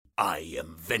I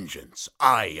am vengeance.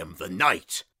 I am the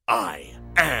night. I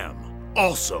am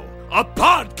also a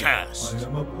podcast. I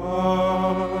am a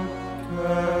podcast.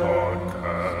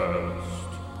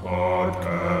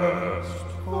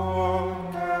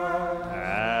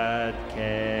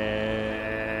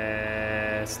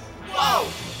 Whoa!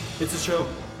 It's a show.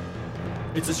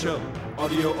 It's a show.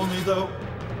 Audio only, though.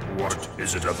 What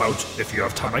is it about? If you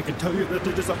have time, I can tell you that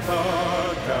it is a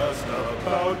podcast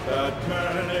about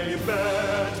Batman, a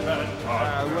Batman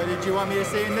podcast. What did you want me to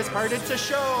say in this part? It's a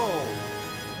show.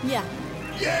 Yeah.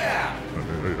 Yeah!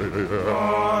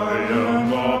 I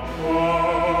am a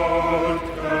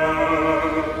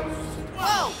podcast.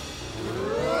 Whoa!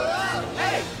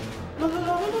 Hey!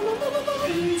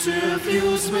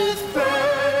 Interviews with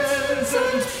fans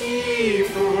and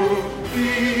people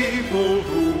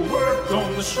who worked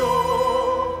on the show.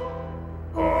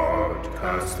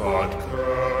 Podcast.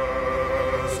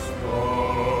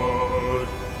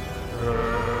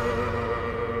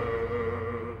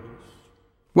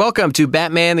 Welcome to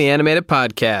Batman the Animated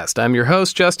Podcast. I'm your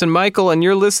host, Justin Michael, and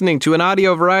you're listening to an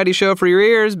audio variety show for your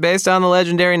ears based on the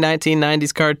legendary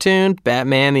 1990s cartoon,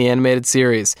 Batman the Animated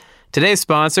Series. Today's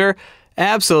sponsor,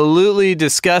 Absolutely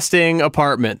Disgusting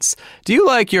Apartments. Do you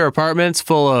like your apartments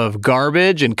full of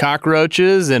garbage and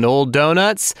cockroaches and old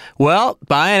donuts? Well,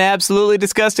 buy an Absolutely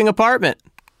Disgusting Apartment.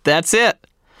 That's it.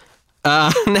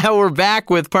 Now we're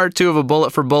back with part 2 of A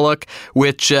Bullet for Bullock,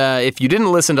 which, if you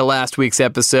didn't listen to last week's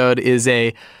episode, is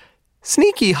a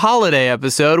sneaky holiday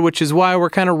episode, which is why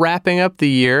we're kind of wrapping up the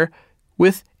year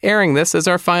with airing this as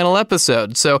our final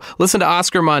episode. So listen to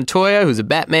Oscar Montoya, who's a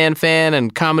Batman fan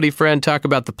and comedy friend, talk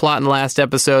about the plot in last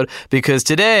episode, because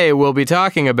today we'll be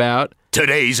talking about...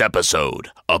 Today's episode,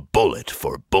 A Bullet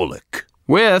for Bullock.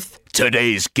 With...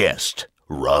 Today's guest,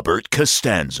 Robert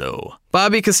Costanzo.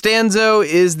 Bobby Costanzo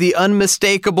is the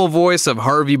unmistakable voice of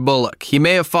Harvey Bullock. He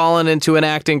may have fallen into an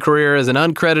acting career as an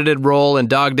uncredited role in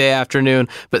Dog Day Afternoon,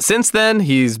 but since then,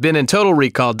 he's been in Total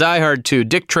Recall, Die Hard 2,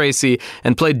 Dick Tracy,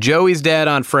 and played Joey's dad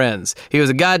on Friends. He was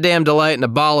a goddamn delight and a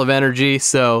ball of energy,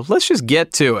 so let's just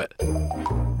get to it.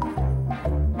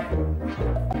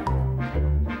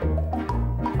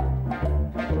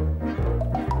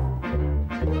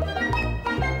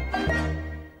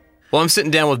 Well, I'm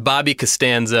sitting down with Bobby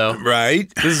Costanzo.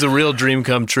 Right. This is a real dream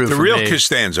come true for me. The real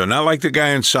Costanzo, not like the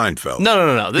guy in Seinfeld.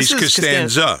 No. He's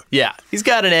Costanza. Yeah. He's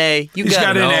got an A. He's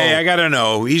got an A. I got to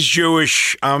know. He's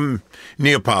Jewish. I'm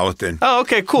Neapolitan. Oh,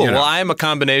 okay, cool. You know. Well, I am a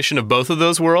combination of both of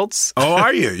those worlds. Oh,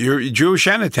 are you? You're Jewish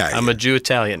and Italian. I'm a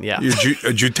Jew-Italian, yeah. You're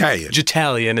a Jew-Italian.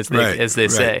 Jew-Italian, as they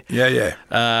say.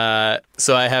 Yeah.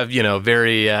 So I have,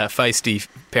 very feisty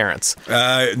parents.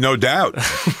 No doubt.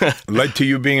 Led to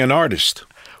you being an artist.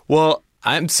 Well,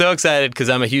 I'm so excited because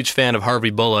I'm a huge fan of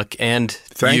Harvey Bullock and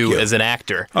Thank you as an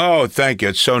actor. Oh, thank you.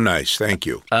 It's so nice. Thank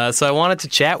you. So I wanted to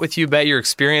chat with you about your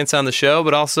experience on the show,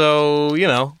 but also,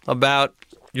 about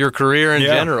your career in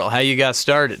general, how you got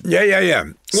started. Yeah.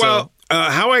 Well,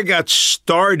 how I got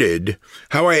started,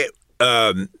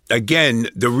 again,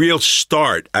 the real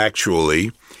start,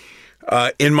 actually,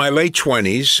 in my late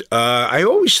 20s, I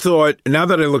always thought, now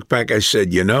that I look back, I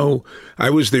said, I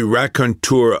was the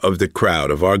raconteur of the crowd,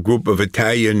 of our group of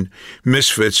Italian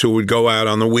misfits who would go out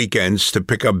on the weekends to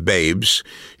pick up babes,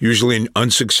 usually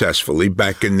unsuccessfully,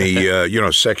 back in the,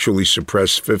 sexually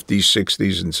suppressed 50s,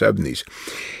 60s, and 70s.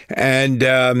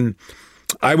 And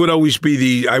I would always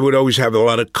have a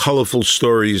lot of colorful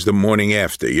stories the morning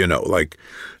after, like,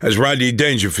 as Rodney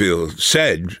Dangerfield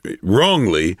said,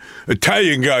 wrongly,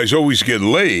 Italian guys always get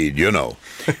laid,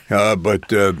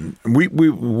 But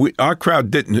our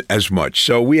crowd didn't as much.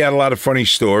 So we had a lot of funny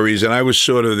stories, and I was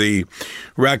sort of the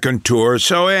raconteur.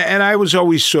 So, and I was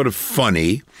always sort of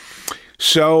funny.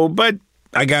 So, but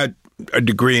I got a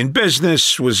degree in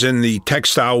business, was in the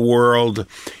textile world,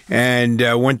 and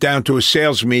went down to a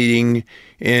sales meeting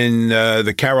in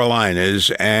the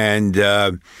Carolinas. And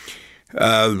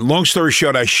long story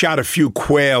short, I shot a few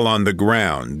quail on the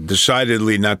ground,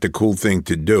 decidedly not the cool thing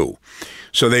to do.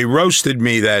 So they roasted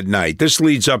me that night. This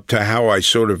leads up to how I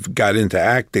sort of got into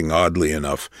acting, oddly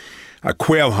enough.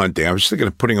 Quail hunting. I was thinking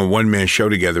of putting a one-man show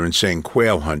together and saying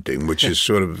quail hunting, which is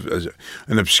sort of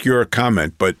an obscure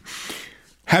comment, but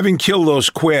having killed those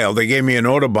quail, they gave me an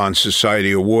Audubon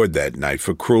Society award that night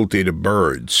for cruelty to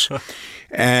birds.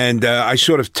 And I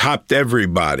sort of topped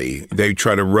everybody. They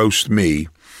tried to roast me.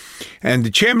 And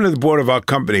the chairman of the board of our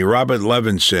company, Robert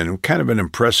Levinson, kind of an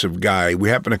impressive guy, we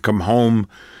happened to come home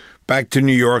back to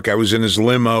New York. I was in his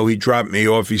limo. He dropped me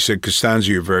off. He said,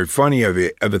 Costanzo, you're very funny. Have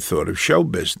you ever thought of show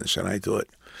business? And I thought,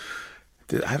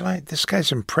 this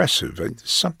guy's impressive. There's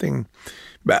something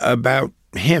about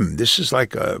him. This is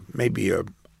like maybe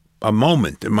a a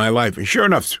moment in my life. And sure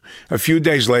enough, a few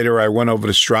days later, I went over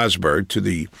to Strasbourg to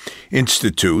the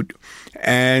Institute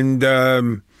and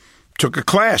took a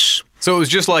class. So it was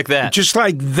just like that? Just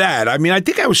like that. I mean, I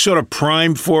think I was sort of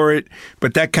primed for it,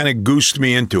 but that kind of goosed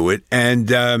me into it.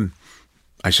 And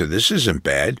I said, this isn't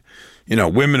bad. You know,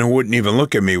 women who wouldn't even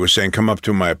look at me were saying, come up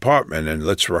to my apartment and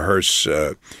let's rehearse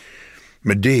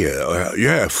Medea.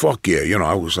 Yeah, fuck yeah. You know,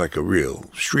 I was like a real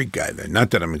street guy then. Not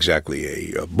that I'm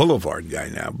exactly a boulevard guy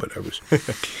now, but I was.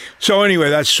 So anyway,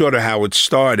 that's sort of how it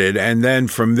started. And then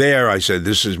from there, I said,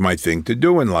 this is my thing to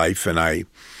do in life. And I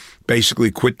basically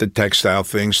quit the textile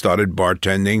thing, started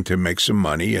bartending to make some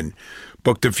money, and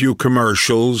booked a few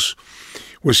commercials.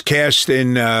 Was cast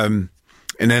in an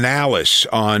Alice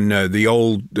on the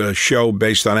old show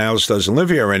based on Alice Doesn't Live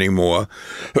Here Anymore.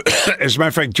 As a matter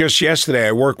of fact, just yesterday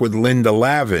I worked with Linda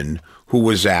Lavin, who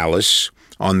was Alice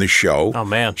on the show. Oh,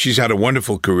 man. She's had a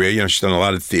wonderful career. You know, she's done a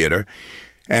lot of theater.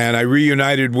 And I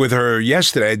reunited with her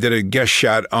yesterday. I did a guest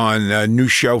shot on a new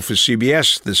show for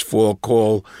CBS this fall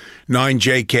called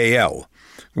 9JKL,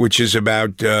 which is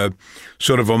about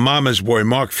sort of a mama's boy,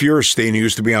 Mark Feuerstein, who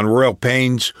used to be on Royal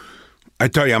Pains. I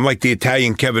tell you, I'm like the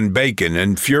Italian Kevin Bacon.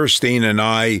 And Feuerstein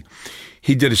and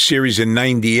he did a series in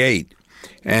 98.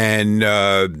 And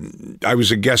I was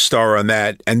a guest star on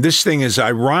that. And this thing is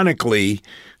ironically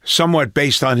somewhat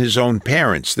based on his own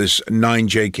parents, this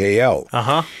 9JKL.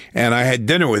 Uh-huh. And I had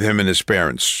dinner with him and his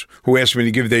parents, who asked me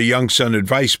to give their young son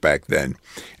advice back then.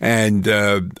 And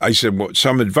I said, well,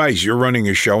 some advice. You're running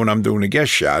a show and I'm doing a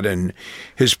guest shot. And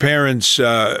his parents,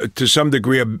 to some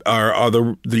degree, are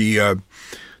the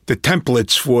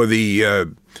templates for the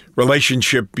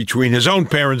relationship between his own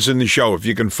parents and the show, if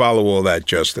you can follow all that,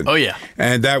 Justin. Oh, yeah.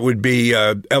 And that would be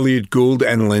Elliot Gould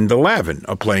and Linda Lavin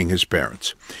are playing his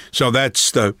parents. So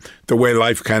that's the way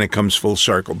life kind of comes full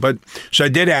circle. But so I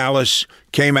did Alice,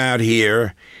 came out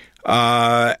here,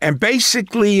 and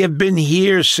basically have been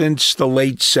here since the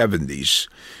late 70s.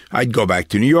 I'd go back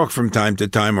to New York from time to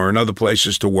time or in other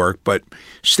places to work, but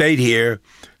stayed here,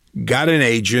 got an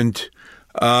agent.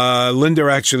 Linda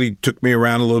actually took me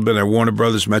around a little bit at Warner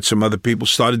Brothers, met some other people,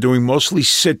 started doing mostly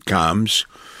sitcoms.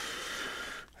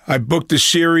 I booked a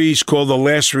series called The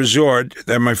Last Resort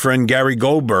that my friend Gary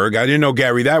Goldberg, I didn't know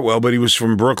Gary that well, but he was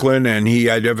from Brooklyn, and he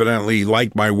had evidently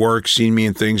liked my work, seen me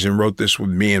in things, and wrote this with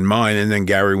me in mind. And then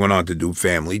Gary went on to do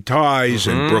Family Ties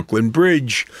and Brooklyn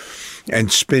Bridge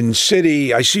and Spin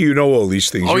City. I see you know all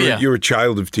these things. Oh, yeah. You're a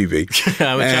child of TV.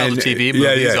 I'm a child of TV,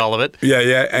 movies, all of it. Yeah,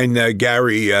 yeah. And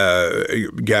Gary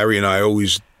and I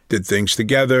always did things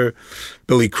together.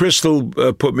 Billy Crystal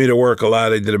put me to work a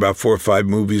lot. I did about 4 or 5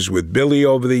 movies with Billy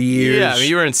over the years. Yeah, I mean,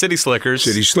 you were in City Slickers.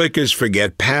 City Slickers,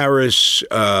 Forget Paris.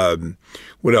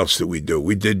 What else did we do?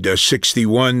 We did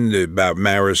 61 about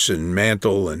Maris and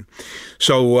Mantle, and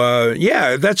so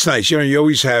yeah, that's nice. You know, you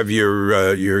always have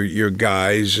your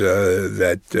guys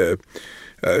that.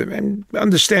 And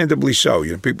understandably so.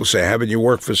 You know, people say, haven't you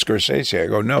worked for Scorsese? I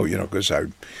go, no, you know, because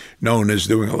I'm known as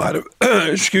doing a lot of,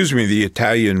 excuse me, the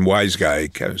Italian wise guy,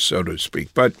 so to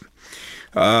speak. But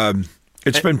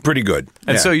it's been pretty good.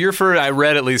 And so your first, I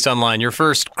read at least online, your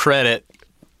first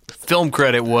film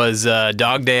credit was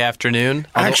Dog Day Afternoon?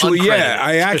 Actually, yeah.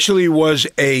 I actually was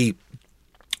an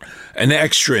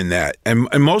extra in that. And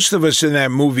most of us in that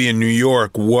movie in New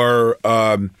York were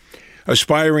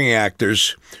aspiring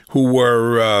actors who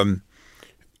were,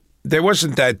 there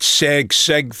wasn't that SAG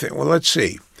thing. Well, let's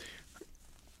see.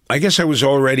 I guess I was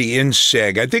already in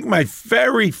SAG. I think my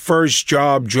very first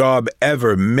job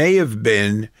ever may have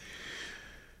been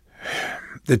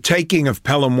The Taking of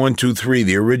Pelham 123,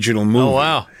 the original movie. Oh,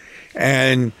 wow.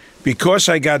 And because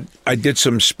I did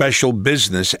some special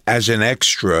business as an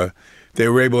extra, they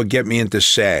were able to get me into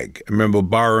SAG. I remember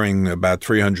borrowing about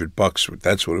 $300.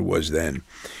 That's what it was then.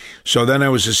 So then I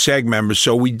was a SAG member.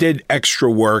 So we did extra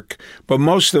work. But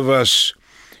most of us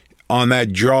on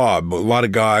that job, a lot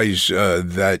of guys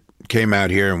that came out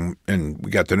here and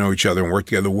we got to know each other and work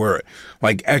together were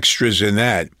like extras in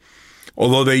that.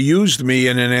 Although they used me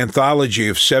in an anthology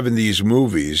of 70s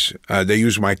movies, they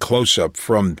used my close-up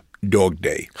from Dog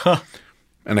Day. Huh.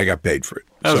 And I got paid for it.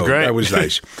 That was great. That was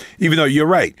nice. Even though you're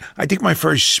right. I think my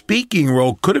first speaking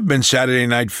role could have been Saturday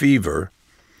Night Fever,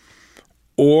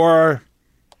 or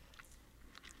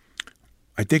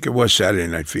I think it was Saturday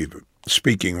Night Fever.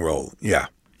 Speaking role, yeah.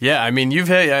 Yeah, I mean,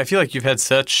 I feel like you've had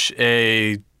such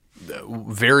a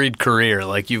varied career.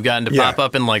 Like, you've gotten to pop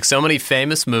up in like so many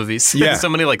famous movies, so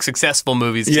many like successful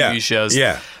movies, TV shows.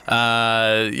 Yeah.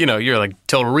 You know, you're like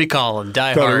Total Recall and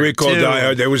Die Hard. Total Recall, Die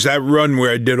Hard. There was that run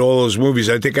where I did all those movies.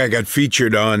 I think I got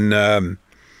featured on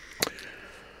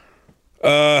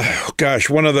Gosh,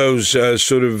 one of those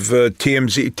sort of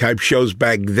TMZ type shows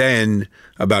back then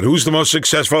about who's the most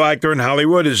successful actor in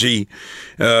Hollywood. Is he,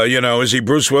 is he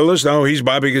Bruce Willis? No, he's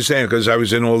Bobby Costanzo, because I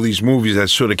was in all these movies that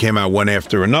sort of came out one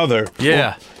after another.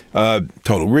 Yeah.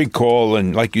 Total Recall,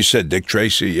 and like you said, Dick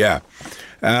Tracy, yeah.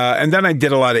 And then I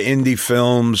did a lot of indie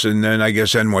films, and then I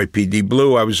guess NYPD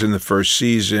Blue, I was in the first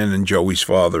season, and Joey's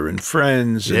Father and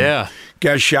Friends. And Yeah.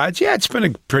 Guest Shots. Yeah, it's been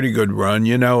a pretty good run,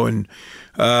 and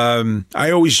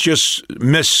I always just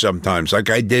miss sometimes. Like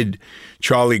I did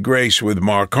Charlie Grace with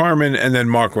Mark Harmon, and then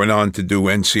Mark went on to do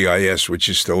NCIS, which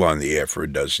is still on the air for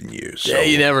a dozen years. So, Yeah,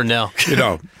 you never know.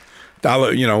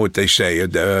 dollar, what they say,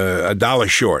 a dollar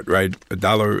short, right?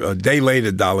 A day late,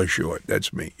 a dollar short.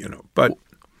 That's me, But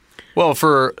Well,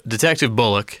 for Detective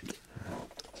Bullock,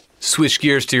 switch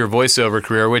gears to your voiceover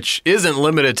career, which isn't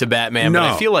limited to Batman, but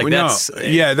I feel like that's...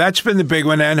 Yeah, that's been the big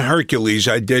one. And Hercules,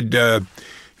 I did a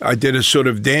sort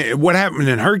of what happened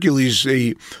in Hercules.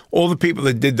 All the people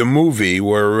that did the movie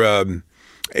were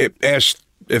asked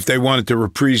if they wanted to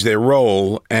reprise their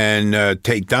role, and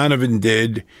Tate Donovan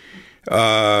did.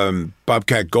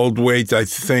 Bobcat Goldthwait, I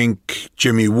think,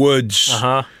 Jimmy Woods,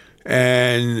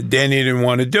 and Danny didn't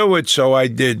want to do it, so I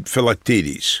did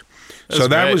Philoctetes. So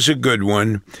that great. was a good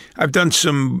one. I've done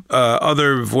some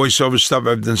other voiceover stuff.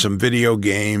 I've done some video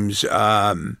games.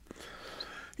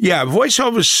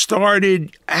 Voiceover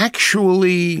started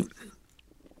actually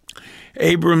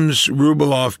Abrams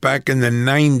Rubloff back in the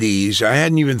 90s. I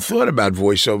hadn't even thought about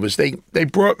voiceovers. They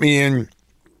brought me in,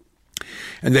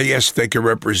 and they asked if they could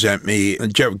represent me.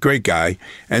 Jeff, great guy.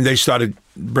 And they started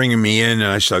bringing me in, and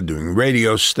I started doing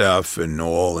radio stuff and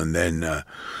all. And then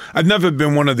I've never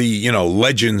been one of the,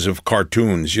 legends of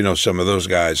cartoons, some of those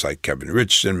guys like Kevin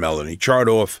Richardson, Melanie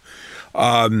Chardoff.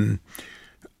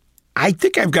 I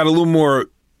think I've got a little more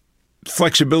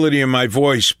flexibility in my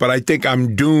voice, but I think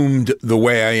I'm doomed the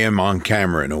way I am on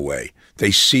camera in a way.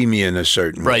 They see me in a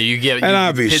certain way. Right, you get and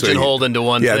obviously, pigeonholed into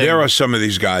one thing. Yeah, there are some of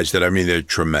these guys that, they're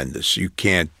tremendous. You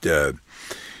can't, today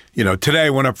I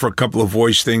went up for a couple of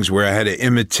voice things where I had to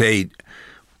imitate,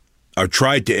 or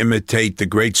tried to imitate the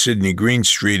great Sidney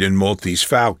Greenstreet in Maltese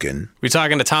Falcon. We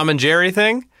talking to Tom and Jerry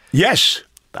thing? Yes.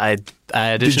 I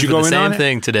auditioned Did you for go the in on same it?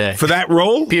 thing today. For that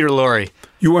role? Peter Lorre.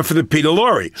 You went for the Peter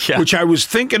Lorre, Yeah. which I was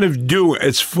thinking of doing.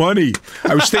 It's funny.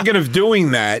 I was thinking of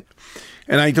doing that,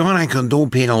 and I thought I could do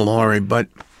Peter Lorre, but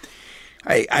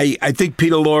I think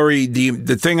Peter Lorre,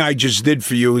 the thing I just did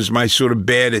for you is my sort of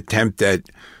bad attempt at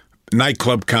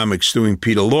nightclub comics doing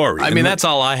Peter Lorre. I mean, that's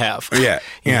all I have. Yeah.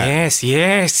 Yes.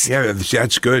 Yeah,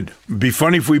 that's good. It'd be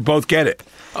funny if we both get it.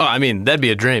 Oh, I mean, that'd be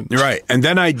a dream. Right. And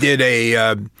then I did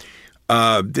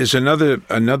there's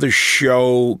another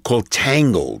show called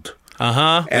Tangled.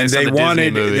 Uh-huh. And Based on they the Disney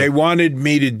wanted movie. they wanted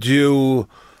me to do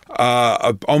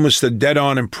almost a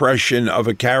dead-on impression of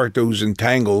a character who's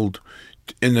entangled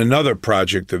in another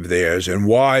project of theirs. And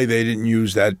why they didn't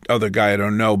use that other guy, I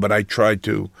don't know. But I tried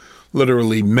to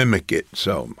literally mimic it.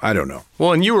 So I don't know.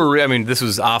 Well, and you were, this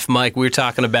was off mic. We were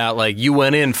talking about, you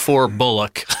went in for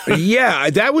Bullock. Yeah,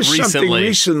 that was something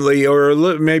recently, or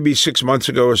maybe 6 months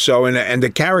ago or so. And the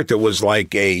character was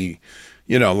like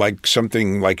like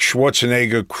something like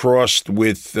Schwarzenegger crossed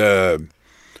with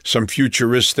some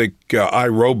futuristic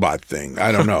iRobot thing.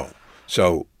 I don't know.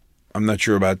 So I'm not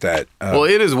sure about that. Well,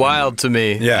 it is wild to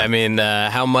me. Yeah.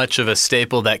 How much of a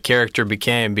staple that character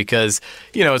became, because,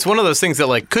 it's one of those things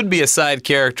that could be a side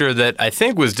character that I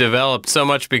think was developed so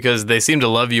much because they seem to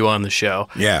love you on the show.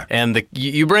 Yeah. And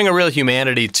you bring a real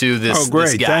humanity to this, Oh, great.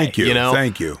 this guy. Thank you.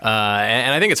 Thank you.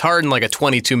 And I think it's hard in a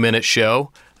 22-minute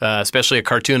show. Especially a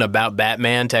cartoon about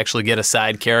Batman, to actually get a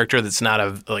side character that's not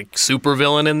a super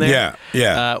villain in there.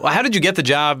 Yeah. How did you get the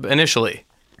job initially?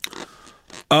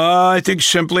 I think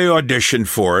simply auditioned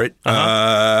for it.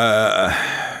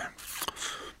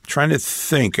 Trying to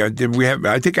think. I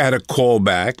think I had a call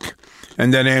back,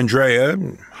 and then Andrea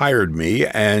hired me,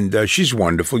 and she's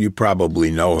wonderful. You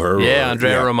probably know her. Yeah,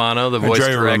 Andrea Romano, the voice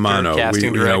director,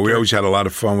 casting director. We always had a lot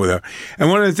of fun with her. And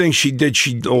one of the things she did,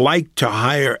 she liked to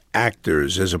hire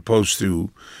actors as opposed to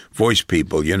voice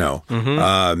people, She'd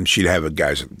have a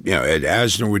guys, Ed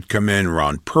Asner would come in,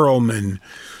 Ron Perlman.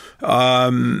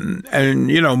 And,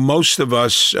 most of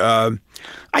us,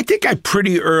 I think I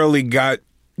pretty early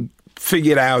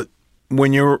figured out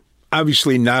when you're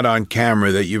obviously not on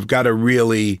camera that you've got to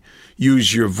really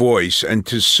use your voice. And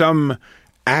to some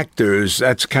actors,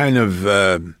 that's kind of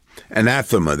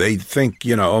anathema. They think,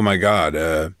 oh my God,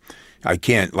 I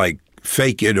can't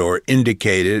fake it or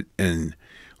indicate it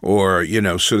or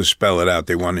sort of spell it out.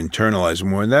 They want to internalize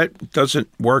more. And that doesn't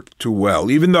work too well.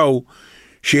 Even though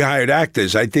she hired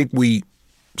actors, I think we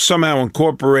somehow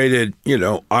incorporated,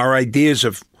 our ideas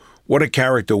of what a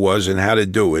character was and how to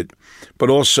do it, but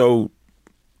also,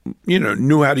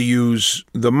 knew how to use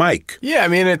the mic. Yeah, I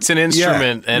mean, it's an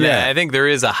instrument, and yeah. I think there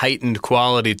is a heightened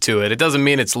quality to it. It doesn't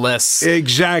mean it's less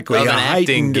Exactly. of an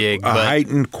acting gig. A But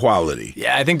heightened quality.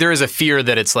 yeah, I think there is a fear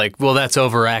that it's like, well, that's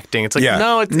overacting. It's like,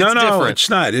 no, it's different. No, it's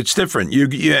not. It's different.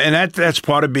 And that's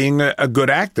part of being a good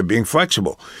actor, being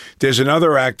flexible. There's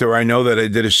another actor I know that I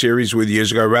did a series with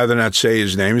years ago. I'd rather not say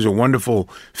his name. He's a wonderful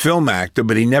film actor,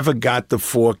 but he never got the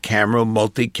 4-camera,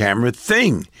 multi-camera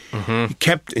thing. Mm-hmm. He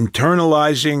kept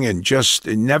internalizing and just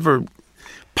never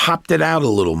popped it out a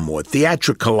little more,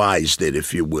 theatricalized it,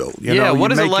 if you will.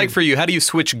 What is it like for you? How do you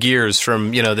switch gears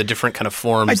from, the different kind of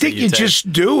forms I think that you take?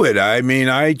 just do it. I mean,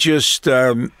 I just...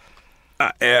 I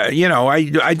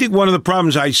think one of the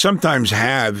problems I sometimes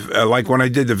have, like when I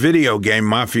did the video game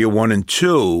Mafia 1 and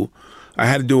 2, I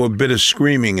had to do a bit of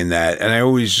screaming in that, and I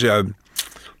always,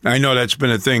 I know that's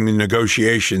been a thing in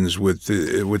negotiations with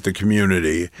the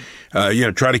community.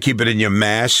 Try to keep it in your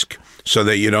mask so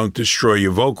that you don't destroy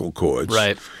your vocal cords.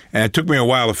 Right. And it took me a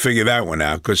while to figure that one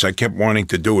out because I kept wanting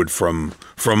to do it from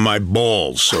my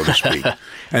balls, so to speak.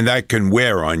 And that can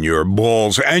wear on your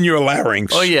balls and your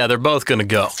larynx. Oh, yeah, they're both going to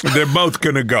go. They're both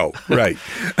going to go, right.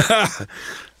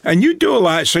 And you do a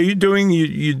lot. So you're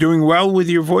doing well with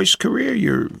your voice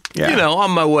career?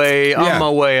 On my way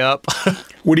up.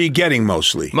 What are you getting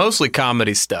mostly? Mostly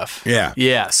comedy stuff. Yeah.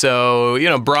 Yeah, so,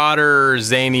 broader,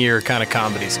 zanier kind of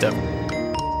comedy stuff.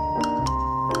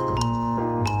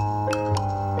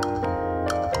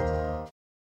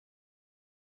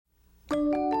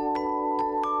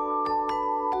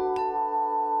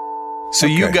 So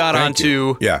you got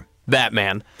onto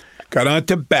Batman. Got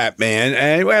onto Batman,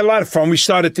 and we had a lot of fun. We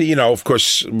started to, of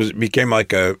course, it became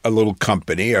like a little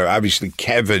company. Obviously,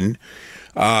 Kevin.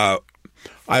 I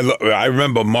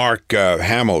remember Mark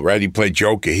Hamill, right? He played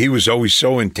Joker. He was always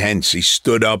so intense. He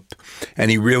stood up,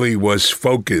 and he really was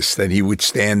focused, and he would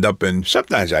stand up, and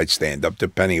sometimes I'd stand up,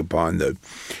 depending upon the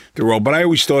role. But I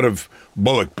always thought of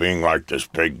Bullock being like this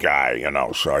big guy,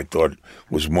 so I thought it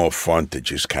was more fun to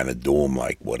just kind of do him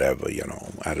like whatever,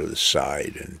 out of the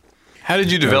side. And how did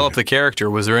you develop the character?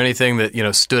 Was there anything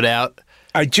that, stood out?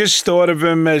 I just thought of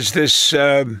him as this,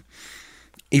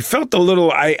 he felt a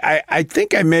little, I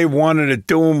think I may have wanted to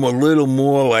do him a little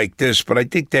more like this, but I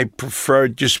think they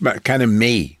preferred just kind of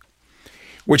me,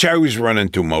 which I always run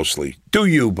into mostly. Do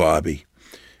you, Bobby?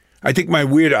 I think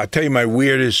I'll tell you my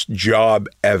weirdest job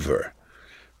ever,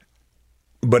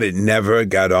 but it never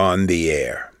got on the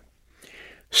air.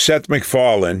 Seth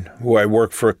MacFarlane, who I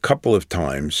worked for a couple of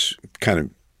times, kind of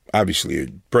obviously a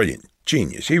brilliant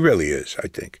genius. He really is, I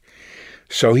think.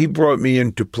 So he brought me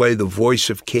in to play the voice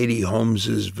of Katie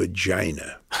Holmes's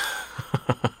vagina.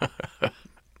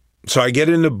 So I get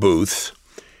in the booth,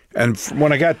 and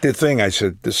when I got the thing, I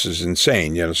said, this is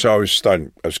insane. So I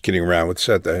was kidding around with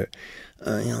Seth.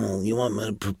 You want me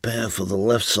to prepare for the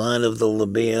left side of the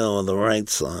labia or the right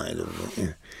side of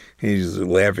the... He's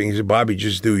laughing. He said, Bobby,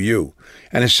 just do you.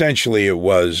 And essentially it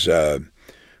was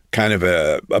kind of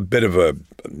a bit of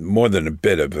more than a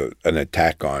bit of an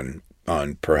attack on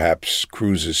perhaps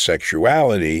Cruz's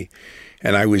sexuality.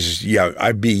 And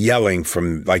I'd be yelling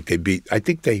from I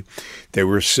think they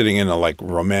were sitting in a like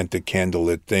romantic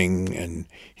candlelit thing, and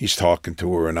he's talking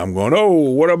to her, and I'm going, oh,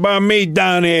 what about me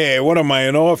down here? What am I,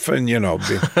 an orphan?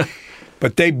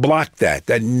 But they blocked that.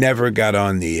 That never got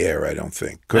on the air, I don't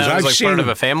think. Because I've seen part of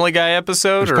a Family Guy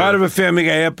episode? It's part of a Family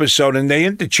Guy episode, and they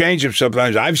interchange them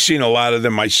sometimes. I've seen a lot of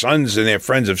them. My sons and their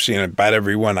friends have seen about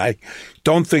every one. I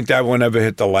don't think that one ever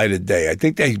hit the light of day. I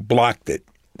think they blocked it.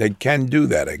 They can do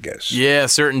that, I guess. Yeah,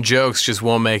 certain jokes just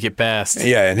won't make it past.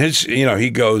 Yeah, and he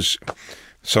goes,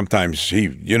 sometimes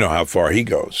you know how far he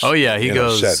goes. Oh, yeah, he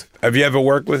goes. Seth. Have you ever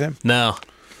worked with him? No.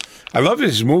 I love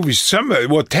his movies.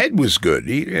 Ted was good.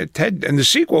 Ted, and the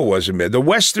sequel wasn't bad. The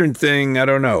Western thing, I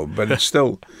don't know, but it's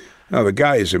still, the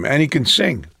guy is him, and he can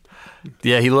sing.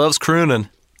 Yeah, he loves crooning.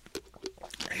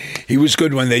 He was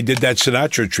good when they did that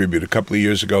Sinatra tribute a couple of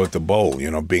years ago at the Bowl,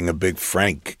 being a big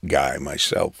Frank guy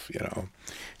myself,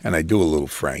 and I do a little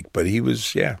Frank, but he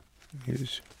was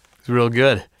He's real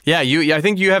good. Yeah, I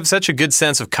think you have such a good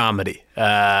sense of comedy.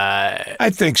 I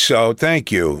think so.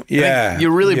 Thank you. Yeah. You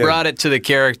really brought it to the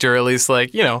character, at least what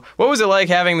was it like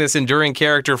having this enduring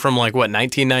character from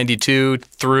 1992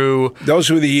 through...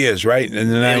 Those were the years, right? In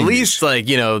the 90s. At least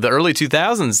the early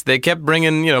 2000s. They kept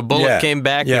bringing, Bullock came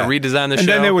back and redesigned the show. And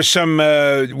then there was some,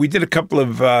 we did a couple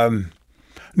of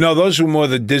No, those were more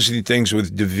the Disney things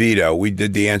with DeVito. We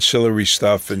did the ancillary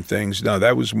stuff and things. No,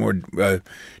 that was more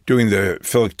doing the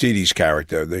Philoctetes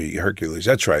character, the Hercules.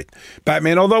 That's right.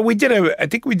 Batman, although I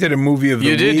think we did a movie of the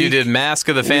You did. week. You did Mask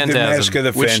of the We did Phantasm. Mask of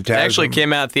the which Phantasm. actually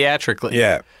came out theatrically.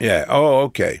 Yeah. Oh,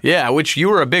 okay. Yeah, which you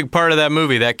were a big part of that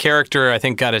movie. That character, I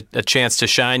think, got a chance to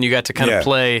shine. You got to kind of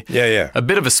play a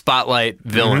bit of a spotlight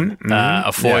villain,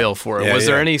 a foil for it. Yeah, Was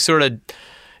there any sort of,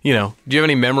 do you have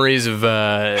any memories of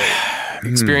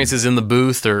experiences in the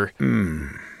booth or?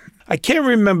 I can't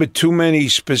remember too many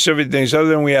specific things other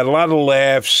than we had a lot of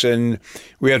laughs and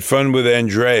we had fun with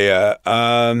Andrea.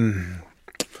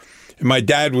 My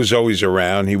dad was always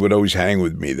around. He would always hang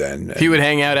with me then. He would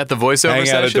hang out at the voiceover Hang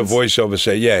out at the sessions? voiceover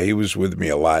set. Yeah, he was with me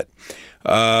a lot.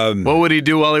 What would he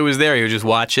do while he was there? He would just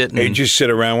watch it? He'd just sit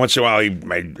around. Once in a while,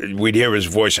 we'd hear his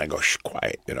voice. I'd go, shh,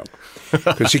 quiet,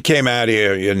 Because he came out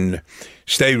here and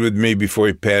stayed with me before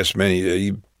he passed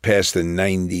He passed in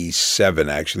 97,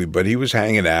 actually, but he was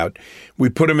hanging out. We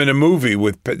put him in a movie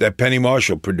that Penny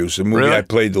Marshall produced, a movie Really? I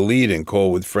played the lead in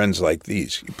called With Friends Like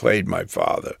These. He played my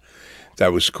father.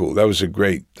 That was cool. That was a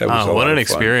lot what of an fun.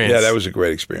 experience. Yeah, that was a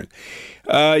great experience.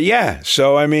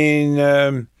 So, I mean,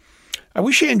 I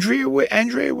wish Andrea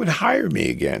would hire me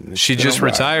again. It's She been just a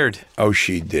while. retired. Oh,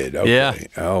 she did. Okay. Yeah.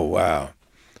 Oh, wow.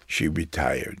 She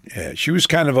retired. Yeah, she was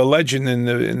kind of a legend in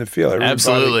the field. Everybody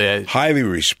Absolutely. highly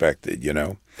respected.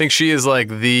 I think she is like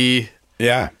the...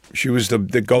 Yeah, she was the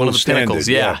gold One of the standard. pinnacles,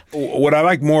 yeah. What I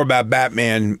like more about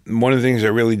Batman, one of the things I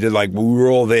really did like, we were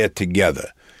all there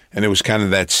together. And it was kind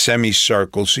of that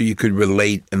semicircle so you could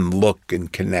relate and look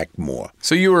and connect more.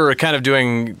 So you were kind of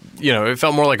doing, it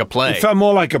felt more like a play. It felt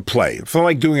more like a play. It felt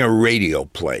like doing a radio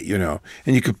play,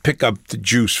 And you could pick up the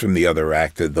juice from the other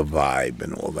actor, the vibe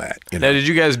and all that. Now, did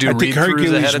you guys do I think read-throughs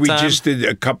Hercules, ahead of we time? just did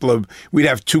a couple of, we'd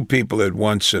have two people at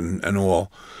once and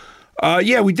all.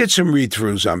 Yeah, we did some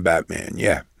read-throughs on Batman,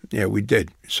 yeah. Yeah, we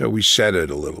did. So we set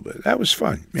it a little bit. That was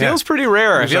fun. Yeah. Feels pretty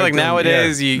rare. I was feel like like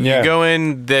nowadays you go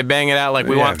in, they bang it out like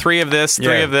we want 3 of this,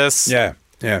 3 of this. Yeah.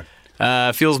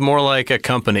 Feels more like a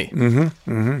company. Did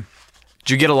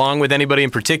you get along with anybody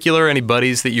in particular? Any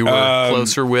buddies that you were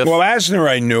closer with? Well, Asner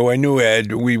I knew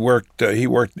Ed. We worked,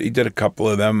 he did a couple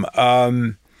of them.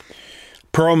 Perlman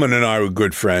and I were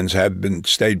good friends,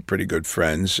 stayed pretty good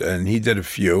friends, and he did a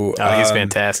few. Oh, he's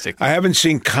fantastic. I haven't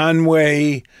seen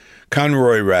Conroy. Mark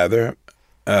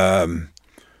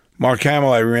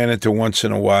Hamill I ran into once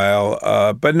in a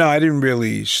while, but no, I didn't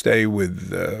really stay with.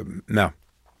 No.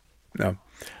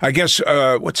 I guess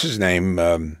what's his name?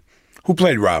 Who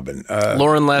played Robin?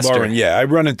 Lauren Lester. Lauren, yeah, I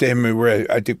run into him.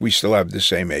 I think we still have the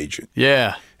same agent.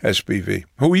 Yeah. SPV.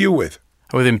 Who are you with?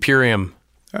 With Imperium.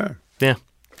 Yeah.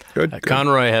 Good.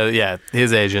 Conroy has,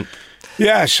 his agent.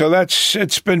 Yeah, so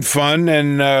it's been fun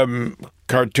and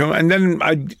cartoon, and then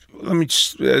I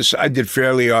did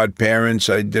Fairly Odd Parents.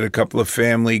 I did a couple of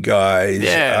Family Guys.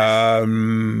 Yeah.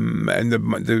 And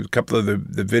the couple of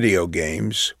the video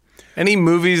games. Any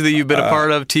movies that you've been a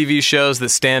part of, TV shows that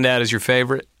stand out as your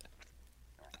favorite?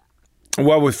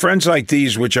 Well, with Friends Like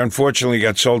These, which unfortunately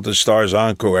got sold to Stars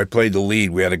Encore, I played the lead.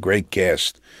 We had a great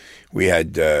cast. We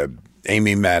had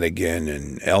Amy Madigan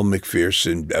and Elle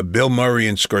McPherson. Bill Murray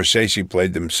and Scorsese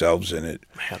played themselves in it.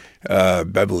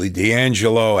 Beverly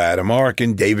D'Angelo, Adam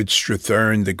Arkin, David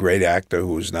Strathairn, the great actor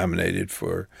who was nominated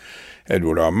for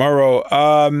Edward R. Murrow.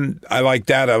 I like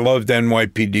that. I loved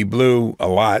NYPD Blue a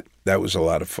lot. That was a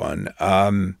lot of fun.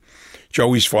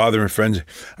 Joey's Father and Friends.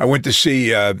 I went to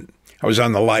see... I was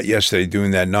on the lot yesterday doing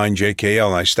that 9JKL,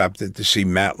 and I stopped in to see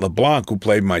Matt LeBlanc, who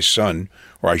played my son,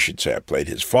 or I should say I played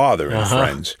his father in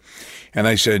Friends. And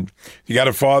I said, you got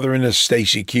a father in this?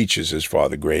 Stacy Keach is his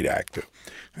father, great actor.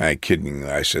 I kidding.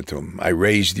 I said to him, I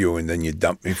raised you, and then you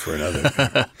dumped me for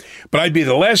another. But I'd be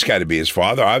the last guy to be his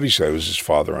father. Obviously, I was his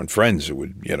father on Friends. It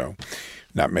would,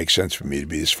 not make sense for me to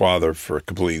be his father for a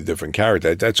completely different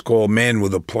character. That's called Man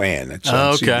with a Plan. That's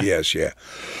on CBS, yeah.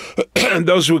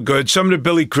 Those were good. Some of the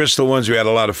Billy Crystal ones we had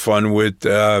a lot of fun with.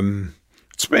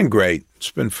 It's been great.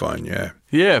 It's been fun, yeah.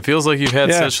 Yeah, it feels like you've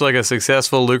had such like a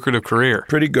successful, lucrative career.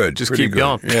 Pretty good. Just pretty keep good.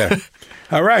 going. Yeah.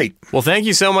 All right. Well, thank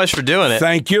you so much for doing it.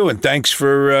 Thank you, and thanks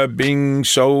for being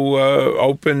so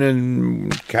open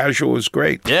and casual. It was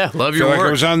great. Yeah, love I your feel like work.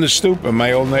 I was on the stoop in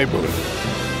my old neighborhood.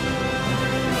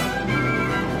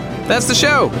 That's the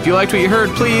show. If you liked what you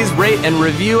heard, please rate and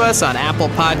review us on Apple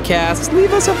Podcasts.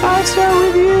 Leave us a 5-star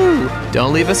review.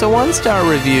 Don't leave us a 1-star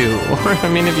review. Or,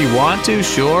 if you want to,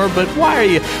 sure, but why are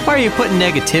you putting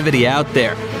negativity out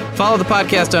there? Follow the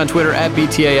podcast on Twitter at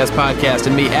BTAS Podcast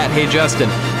and me at Hey Justin.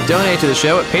 Donate to the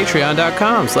show at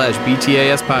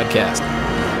patreon.com/BTAS Podcast.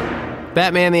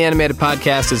 Batman the Animated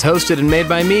Podcast is hosted and made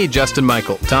by me, Justin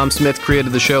Michael. Tom Smith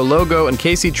created the show logo, and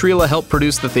Casey Trela helped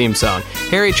produce the theme song.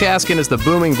 Harry Chaskin is the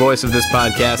booming voice of this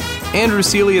podcast. Andrew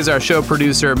Seeley is our show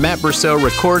producer. Matt Brousseau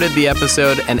recorded the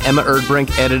episode, and Emma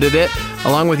Erdbrink edited it,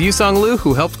 along with Yusong Liu,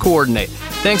 who helped coordinate.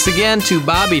 Thanks again to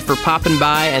Bobby for popping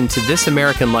by, and to This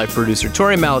American Life producer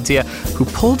Tori Malatia, who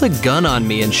pulled a gun on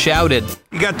me and shouted,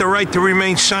 "You got the right to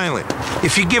remain silent.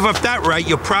 If you give up that right,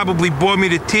 you'll probably bore me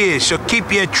to tears, so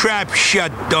keep your trap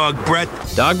shut, dog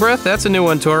breath." Dog breath? That's a new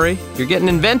one, Tori. You're getting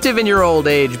inventive in your old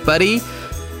age, buddy.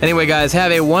 Anyway, guys,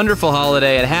 have a wonderful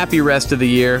holiday and happy rest of the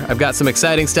year. I've got some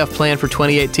exciting stuff planned for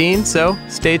 2018, so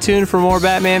stay tuned for more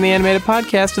Batman the Animated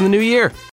Podcast in the new year.